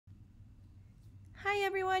Hi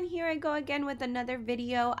everyone, here I go again with another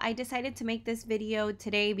video. I decided to make this video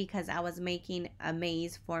today because I was making a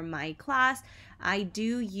maze for my class. I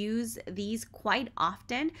do use these quite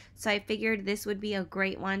often, so I figured this would be a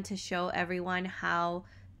great one to show everyone how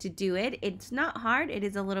to do it. It's not hard, it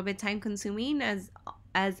is a little bit time consuming as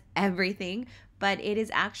everything, but it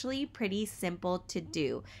is actually pretty simple to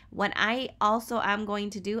do. What I also am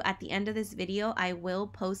going to do at the end of this video, I will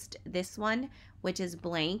post this one, which is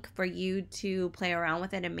blank, for you to play around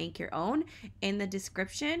with it and make your own in the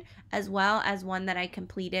description, as well as one that I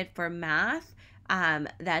completed for math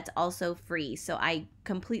that's also free. So I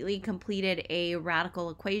completely completed a radical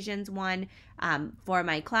equations one for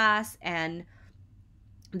my class, and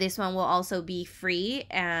this one will also be free,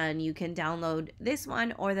 and you can download this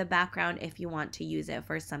one or the background if you want to use it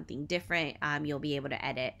for something different. You'll be able to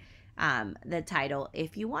edit the title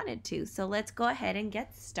if you wanted to. So let's go ahead and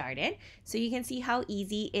get started so you can see how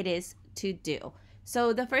easy it is to do.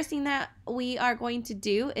 So the first thing that we are going to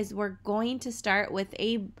do is we're going to start with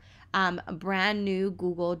a brand new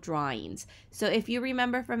Google Drawings. So if you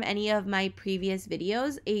remember from any of my previous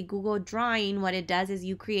videos, a Google Drawing, what it does is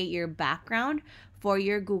you create your background for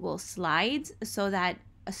your Google Slides so that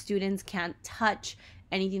students can't touch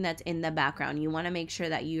anything that's in the background. You want to make sure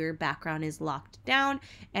that your background is locked down,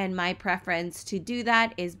 and my preference to do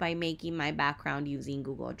that is by making my background using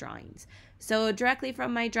Google Drawings. So directly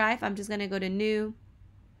from my drive, I'm just going to go to New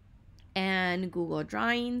and Google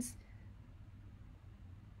Drawings.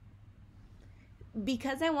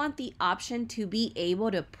 Because I want the option to be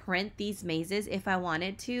able to print these mazes if I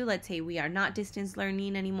wanted to, let's say we are not distance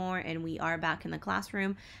learning anymore and we are back in the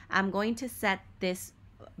classroom, I'm going to set this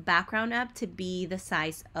background up to be the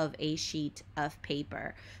size of a sheet of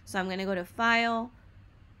paper. So I'm going to go to File,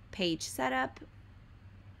 Page Setup,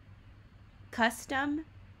 Custom,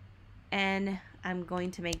 and I'm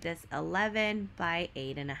going to make this 11 by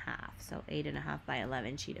 8.5. So 8.5 by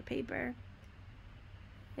 11 sheet of paper.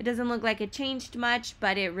 It doesn't look like it changed much,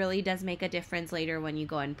 but it really does make a difference later when you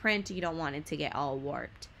go and print. You don't want it to get all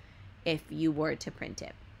warped if you were to print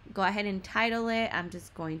it. Go ahead and title it. I'm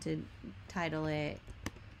just going to title it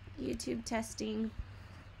YouTube Testing.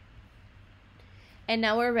 And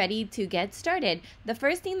now we're ready to get started. The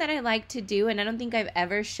first thing that I like to do, and I don't think I've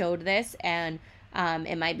ever showed this, and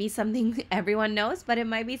it might be something everyone knows, but it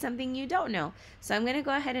might be something you don't know. So I'm going to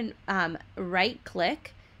go ahead and right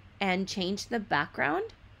click and change the background.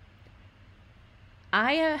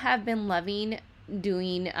 I have been loving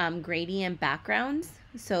doing gradient backgrounds,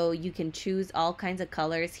 so you can choose all kinds of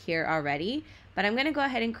colors here already, but I'm going to go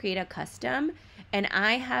ahead and create a custom, and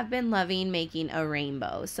I have been loving making a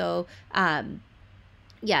rainbow. So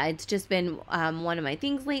yeah, it's just been one of my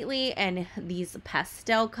things lately, and these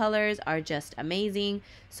pastel colors are just amazing.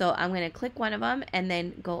 So I'm going to click one of them and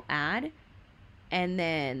then go add, and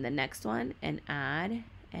then the next one and add,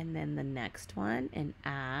 and then the next one and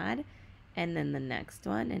add, and then the next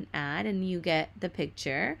one and add, and you get the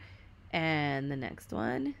picture. And the next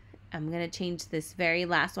one, I'm going to change this very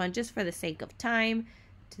last one just for the sake of time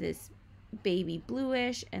to this baby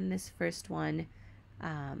bluish, and this first one,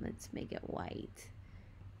 let's make it white.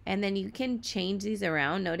 And then you can change these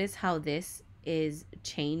around. Notice how this is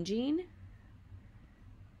changing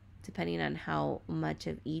depending on how much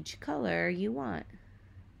of each color you want.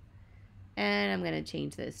 And I'm going to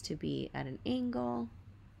change this to be at an angle.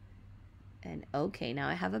 And okay, now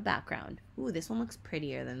I have a background. Ooh, this one looks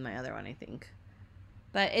prettier than my other one, I think.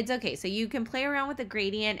 But it's okay. So you can play around with the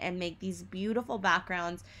gradient and make these beautiful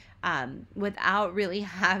backgrounds without really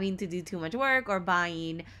having to do too much work or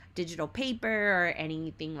buying digital paper or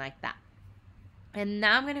anything like that. And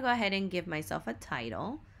now I'm going to go ahead and give myself a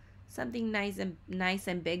title. Something nice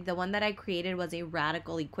and big. The one that I created was a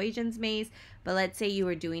radical equations maze, but let's say you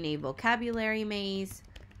were doing a vocabulary maze.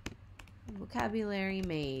 Vocabulary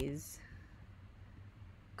maze.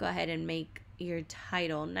 Go ahead and make your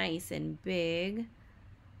title nice and big,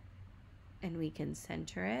 and we can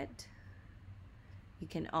center it. You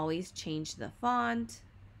can always change the font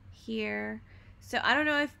here. So I don't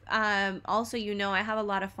know if also, you know, I have a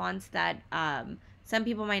lot of fonts that some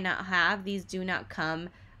people might not have. These do not come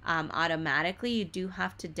automatically. You do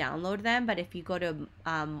have to download them, but if you go to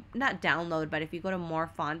not download, but if you go to more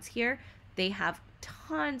fonts here, they have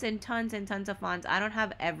tons and tons and tons of fonts. I don't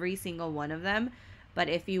have every single one of them, but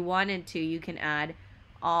if you wanted to, you can add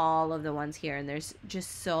all of the ones here, and there's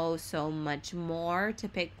just so much more to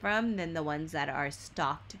pick from than the ones that are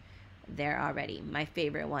stocked there already. My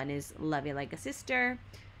favorite one is Love You Like a Sister,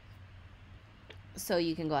 so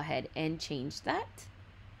you can go ahead and change that.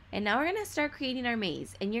 And now we're going to start creating our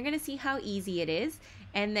maze, and you're going to see how easy it is.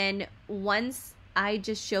 And then once I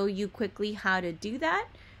just show you quickly how to do that,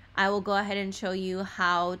 I will go ahead and show you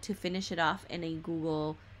how to finish it off in a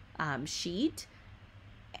Google sheet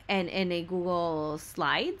and in a Google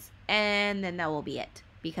Slides, and then that will be it,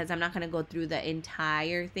 because I'm not going to go through the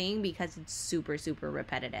entire thing because it's super, super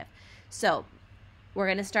repetitive. So we're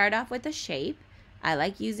going to start off with a shape. I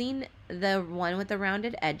like using the one with the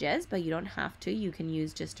rounded edges, but you don't have to. You can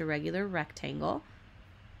use just a regular rectangle.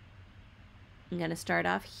 I'm going to start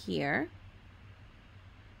off here.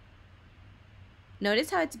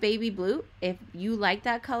 Notice how it's baby blue. If you like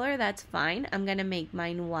that color, that's fine. I'm going to make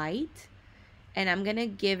mine white, and I'm going to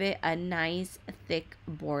give it a nice thick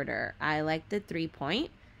border. I like the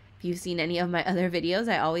 3-point. If you've seen any of my other videos,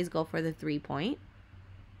 I always go for the 3-point.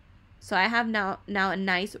 So I have now a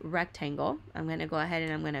nice rectangle. I'm going to go ahead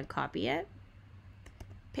and I'm going to copy it.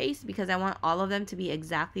 Paste, because I want all of them to be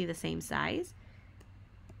exactly the same size.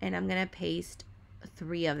 And I'm going to paste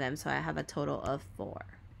 3 of them, so I have a total of 4.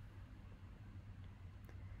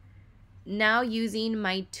 Now using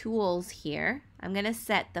my tools here, I'm going to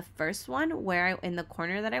set the first one in the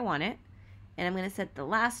corner that I want it, and I'm going to set the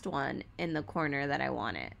last one in the corner that I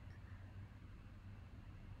want it.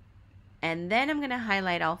 And then I'm going to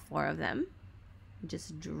highlight all 4 of them.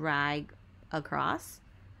 Just drag across.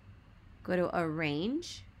 Go to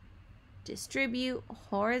Arrange, Distribute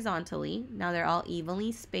horizontally. Now they're all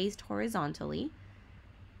evenly spaced horizontally.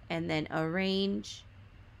 And then Arrange,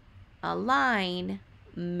 Align,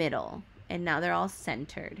 Middle. And now they're all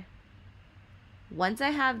centered. Once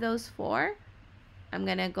I have those 4, I'm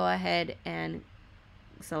going to go ahead and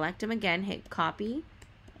select them again, hit copy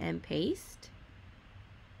and paste.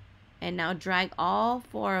 And now drag all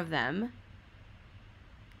 4 of them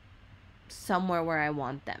somewhere where I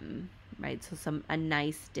want them, right? So a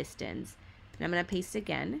nice distance. And I'm going to paste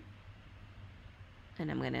again. And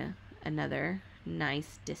I'm going to another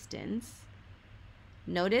nice distance.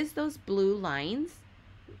 Notice those blue lines.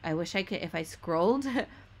 I wish I could, if I scrolled.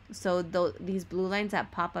 So these blue lines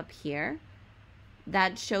that pop up here,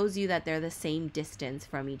 that shows you that they're the same distance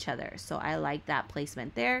from each other. So I like that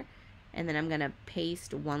placement there. And then I'm going to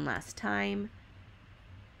paste one last time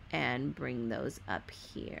and bring those up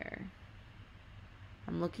here.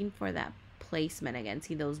 I'm looking for that placement again.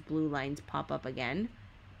 See those blue lines pop up again.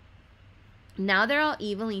 Now they're all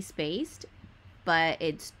evenly spaced, but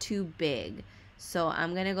it's too big. So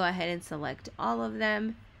I'm going to go ahead and select all of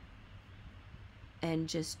them and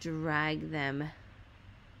just drag them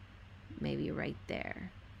maybe right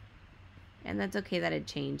there. And that's okay that it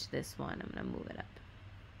changed this one. I'm going to move it up.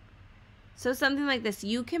 So something like this,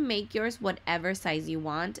 you can make yours whatever size you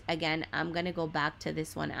want. Again, I'm going to go back to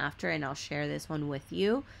this one after and I'll share this one with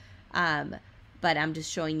you. But I'm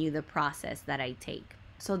just showing you the process that I take.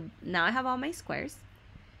 So now I have all my squares.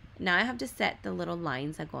 Now I have to set the little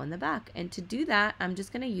lines that go in the back. And to do that, I'm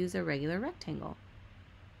just going to use a regular rectangle.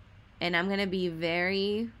 And I'm going to be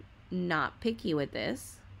very not picky with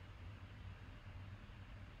this.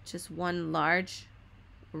 Just one large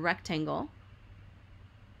rectangle.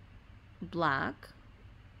 Black,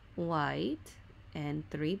 white, and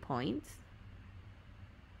 3 points.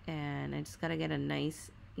 And I just got to get a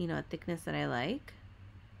nice, a thickness that I like.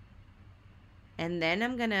 And then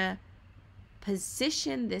I'm going to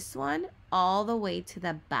position this one all the way to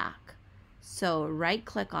the back. So right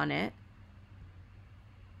click on it,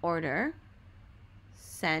 order,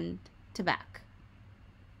 send to back.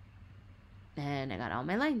 And I got all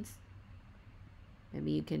my lines.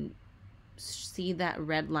 Maybe you can see that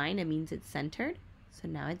red line. It means it's centered. So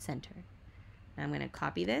now it's centered. Now I'm going to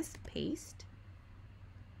copy this, paste,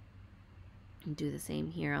 and do the same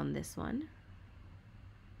here on this one.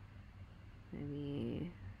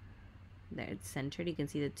 Maybe there, it's centered. You can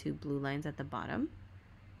see the 2 blue lines at the bottom.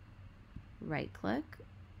 Right click,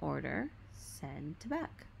 order, send to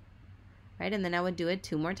back. Right, and then I would do it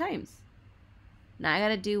 2 more times. Now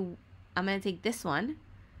I'm going to take this one.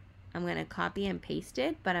 I'm going to copy and paste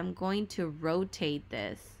it, but I'm going to rotate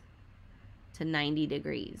this to 90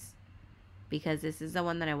 degrees because this is the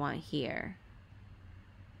one that I want here.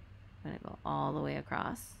 I'm going to go all the way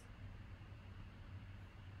across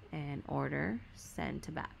and order, send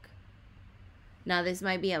to back. Now this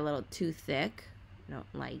might be a little too thick. I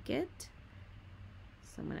don't like it.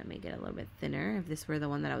 So I'm going to make it a little bit thinner. If this were the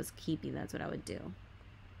one that I was keeping, that's what I would do.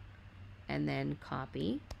 And then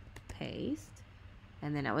copy, paste,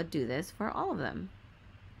 and then I would do this for all of them.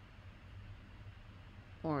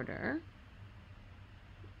 Order,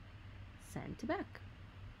 send to back.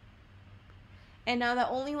 And now the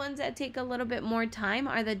only ones that take a little bit more time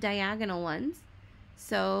are the diagonal ones.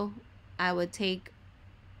 So I would take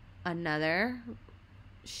another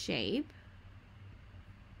shape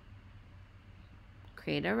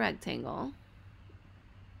create a rectangle,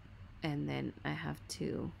 and then I have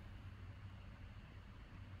to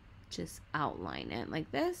just outline it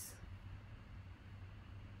like this.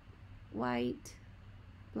 White,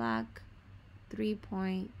 black,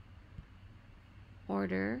 3-point,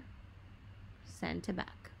 order, send to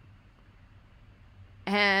back.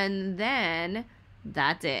 And then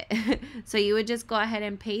that's it. So you would just go ahead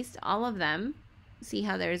and paste all of them. See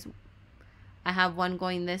how I have one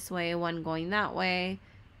going this way, one going that way.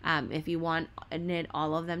 If you wanted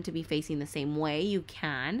all of them to be facing the same way, you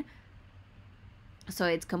can. So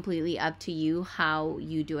it's completely up to you how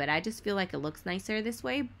you do it. I just feel like it looks nicer this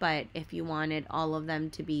way, but if you wanted all of them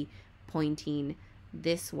to be pointing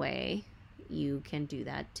this way, you can do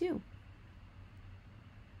that too.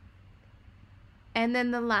 And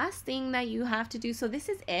then the last thing that you have to do, so this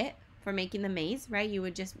is it for making the maze, right? You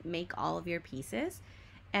would just make all of your pieces,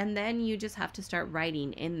 and then you just have to start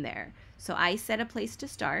writing in there. So I set a place to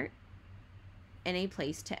start and a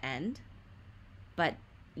place to end, but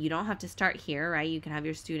you don't have to start here, right? You can have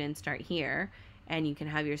your students start here, and you can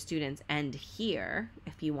have your students end here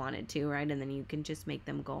if you wanted to, right? And then you can just make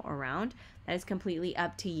them go around. That is completely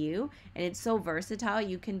up to you, and it's so versatile.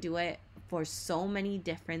 You can do it for so many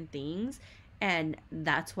different things, and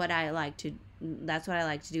that's what I like to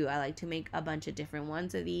do. I like to make a bunch of different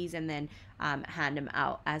ones of these and then hand them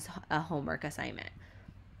out as a homework assignment.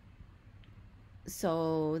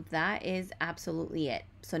 So that is absolutely it.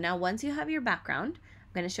 So now once you have your background,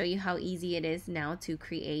 I'm going to show you how easy it is now to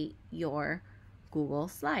create your Google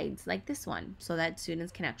Slides like this one, so that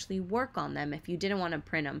students can actually work on them if you didn't want to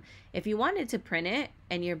print them. If you wanted to print it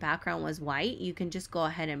and your background was white, you can just go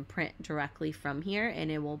ahead and print directly from here,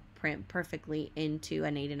 and it will print perfectly into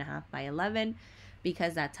an 8.5 by 11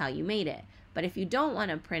 because that's how you made it. But if you don't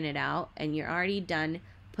want to print it out and you're already done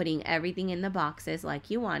putting everything in the boxes like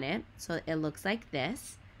you want it, so it looks like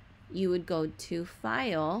this, you would go to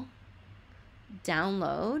File,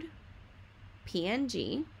 Download,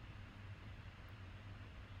 PNG.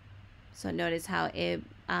 So notice how it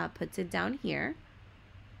puts it down here.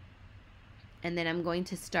 And then I'm going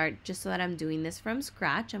to start, just so that I'm doing this from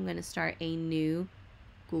scratch, I'm going to start a new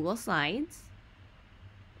Google Slides.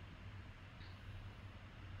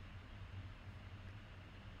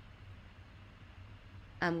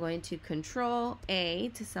 I'm going to Control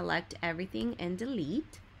A to select everything and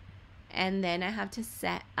delete. And then I have to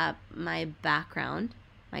set up my background,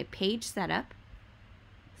 my page setup.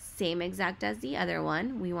 Same exact as the other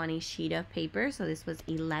one. We want a sheet of paper. So this was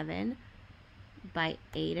 11 by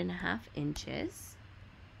 8.5 inches.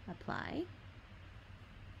 Apply.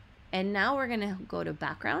 And now we're going to go to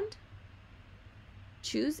background,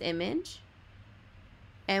 choose image,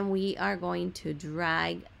 and we are going to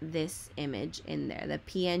drag this image in there, the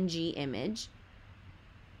PNG image.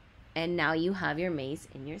 And now you have your maze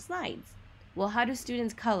in your slides. Well, how do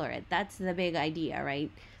students color it? That's the big idea, right?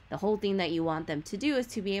 The whole thing that you want them to do is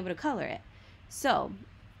to be able to color it. So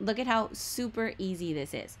look at how super easy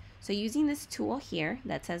this is. So using this tool here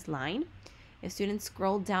that says line, if students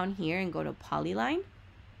scroll down here and go to polyline,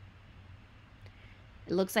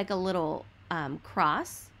 it looks like a little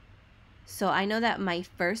cross. So I know that my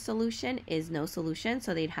first solution is no solution,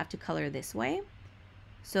 so they'd have to color this way.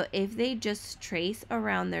 So if they just trace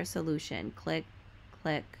around their solution, click,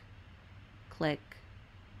 click, click,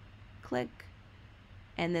 click,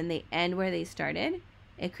 and then they end where they started,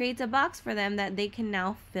 it creates a box for them that they can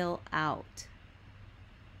now fill out.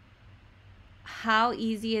 How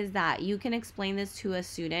easy is that? You can explain this to a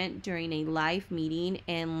student during a live meeting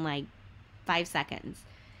in like 5 seconds.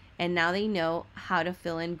 And now they know how to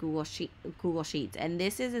fill in Google Sheets. And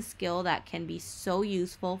this is a skill that can be so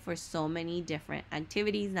useful for so many different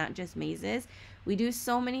activities, not just mazes. We do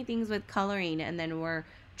so many things with coloring, and then we're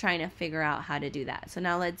trying to figure out how to do that. So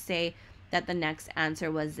now let's say that the next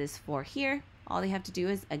answer was this 4 here. All they have to do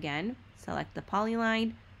is, again, select the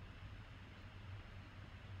polyline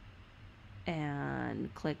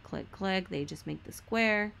and click, click, click. They just make the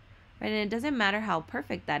square. Right, and it doesn't matter how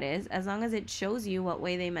perfect that is, as long as it shows you what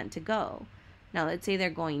way they meant to go. Now let's say they're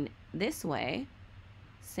going this way.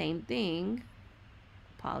 Same thing.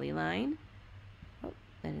 Polyline. Oh,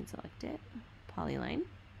 I didn't select it. Polyline.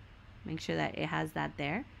 Make sure that it has that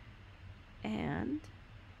there. And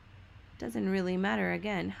it doesn't really matter,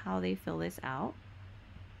 again, how they fill this out,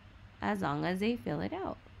 as long as they fill it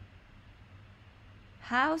out.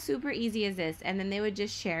 How super easy is this? And then they would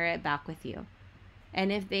just share it back with you. And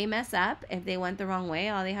if they mess up, if they went the wrong way,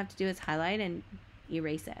 all they have to do is highlight and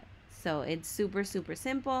erase it. So it's super, super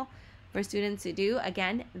simple for students to do.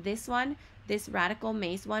 Again, this Radical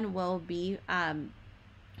Maze one will be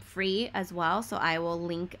free as well. So I will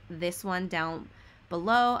link this one down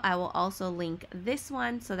below. I will also link this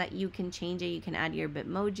one so that you can change it. You can add your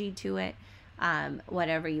Bitmoji to it,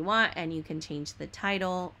 whatever you want, and you can change the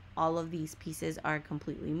title. All of these pieces are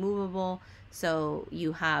completely movable, so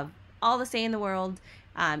you have all the say in the world.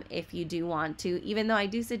 If you do want to, even though I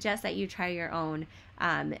do suggest that you try your own,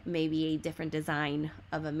 maybe a different design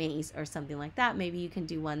of a maze or something like that. Maybe you can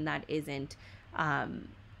do one that isn't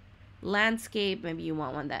landscape. Maybe you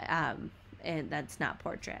want one that and that's not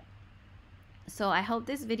portrait. So I hope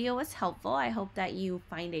this video was helpful. I hope that you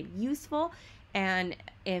find it useful, and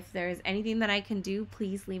if there's anything that I can do,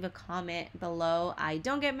 please leave a comment below. I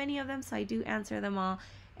don't get many of them, so I do answer them all.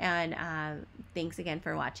 And thanks again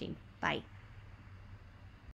for watching. Bye.